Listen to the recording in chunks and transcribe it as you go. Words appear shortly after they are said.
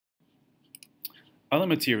other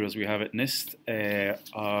materials we have at NIST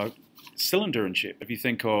are cylinder in shape. If you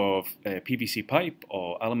think of PVC pipe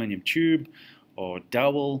or aluminium tube or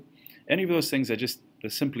dowel, any of those things are just they're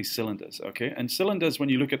simply cylinders, okay? And cylinders, when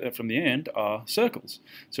you look at it from the end, are circles.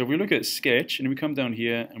 So if we look at sketch and we come down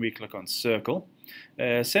here and we click on circle,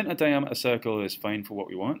 center diameter circle is fine for what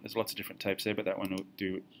we want. There's lots of different types there, but that one will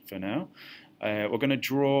do for now. We're going to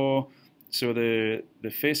draw, so the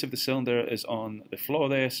face of the cylinder is on the floor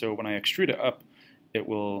there, so when I extrude it up, it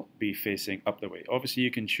will be facing up the way. Obviously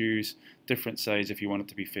you can choose different sides if you want it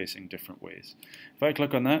to be facing different ways. If I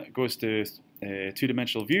click on that, it goes to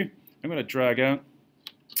two-dimensional view. I'm going to drag out.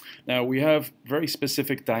 Now we have very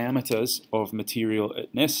specific diameters of material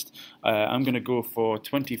at NIST. I'm going to go for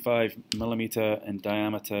 25mm in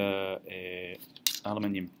diameter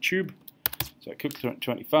aluminium tube. So I click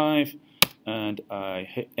 25 and I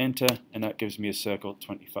hit enter, and that gives me a circle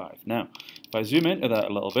 25. Now if I zoom into that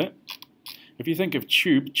a little bit, if you think of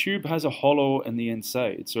tube has a hollow in the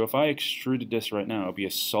inside. So if I extruded this right now, it would be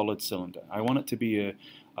a solid cylinder. I want it to be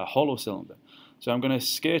a hollow cylinder. So I'm going to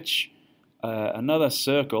sketch another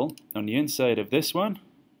circle on the inside of this one.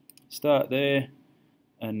 Start there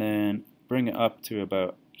and then bring it up to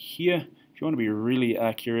about here. If you want to be really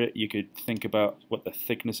accurate, you could think about what the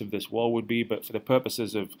thickness of this wall would be, but for the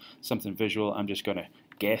purposes of something visual, I'm just going to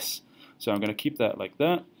guess. So I'm going to keep that like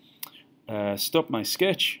that. Stop my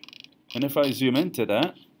sketch. And if I zoom into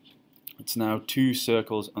that, it's now two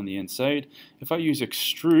circles on the inside. If I use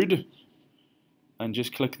extrude and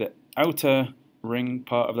just click the outer ring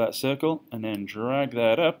part of that circle and then drag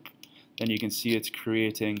that up, then you can see it's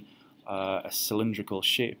creating a cylindrical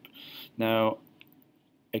shape. Now,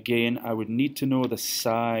 again, I would need to know the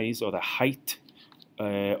size or the height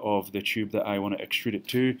of the tube that I want to extrude it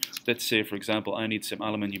to. Let's say, for example, I need some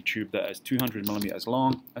aluminium tube that is 200mm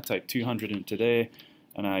long. I type 200 into there,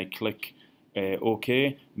 and I click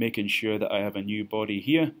OK, making sure that I have a new body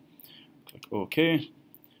here. Click OK.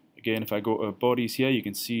 Again, if I go to bodies here, you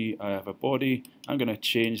can see I have a body. I'm going to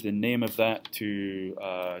change the name of that to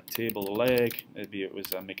table leg. Maybe it was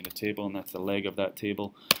making a table, and that's the leg of that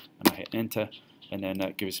table. And I hit enter, and then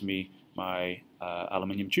that gives me my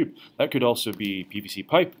aluminium tube. That could also be PVC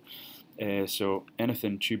pipe. So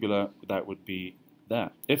anything tubular, that would be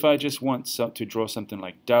that. If I just want to draw something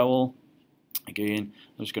like dowel, again,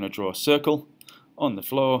 I'm just going to draw a circle on the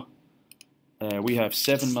floor. We have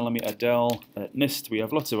 7mm dowel at NIST. We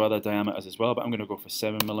have lots of other diameters as well, but I'm going to go for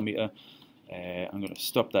 7mm. I'm going to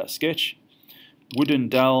stop that sketch. Wooden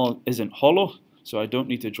dowel isn't hollow, so I don't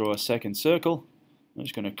need to draw a second circle. I'm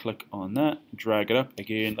just going to click on that, drag it up.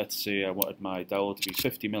 Again, let's say I wanted my dowel to be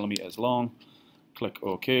 50mm long. Click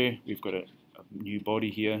OK. We've got a new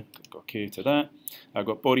body here. Click OK to that. I've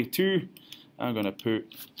got body 2. I'm going to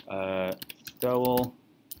put dowel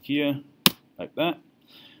here, like that.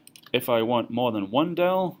 If I want more than one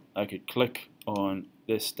dowel, I could click on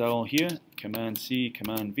this dowel here, Command C,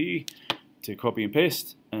 Command V, to copy and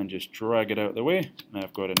paste, and just drag it out of the way. And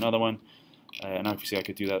I've got another one, and obviously I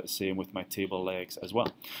could do that the same with my table legs as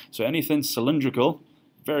well. So anything cylindrical,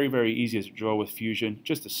 very, very easy to draw with Fusion,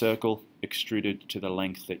 just a circle extruded to the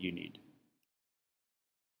length that you need.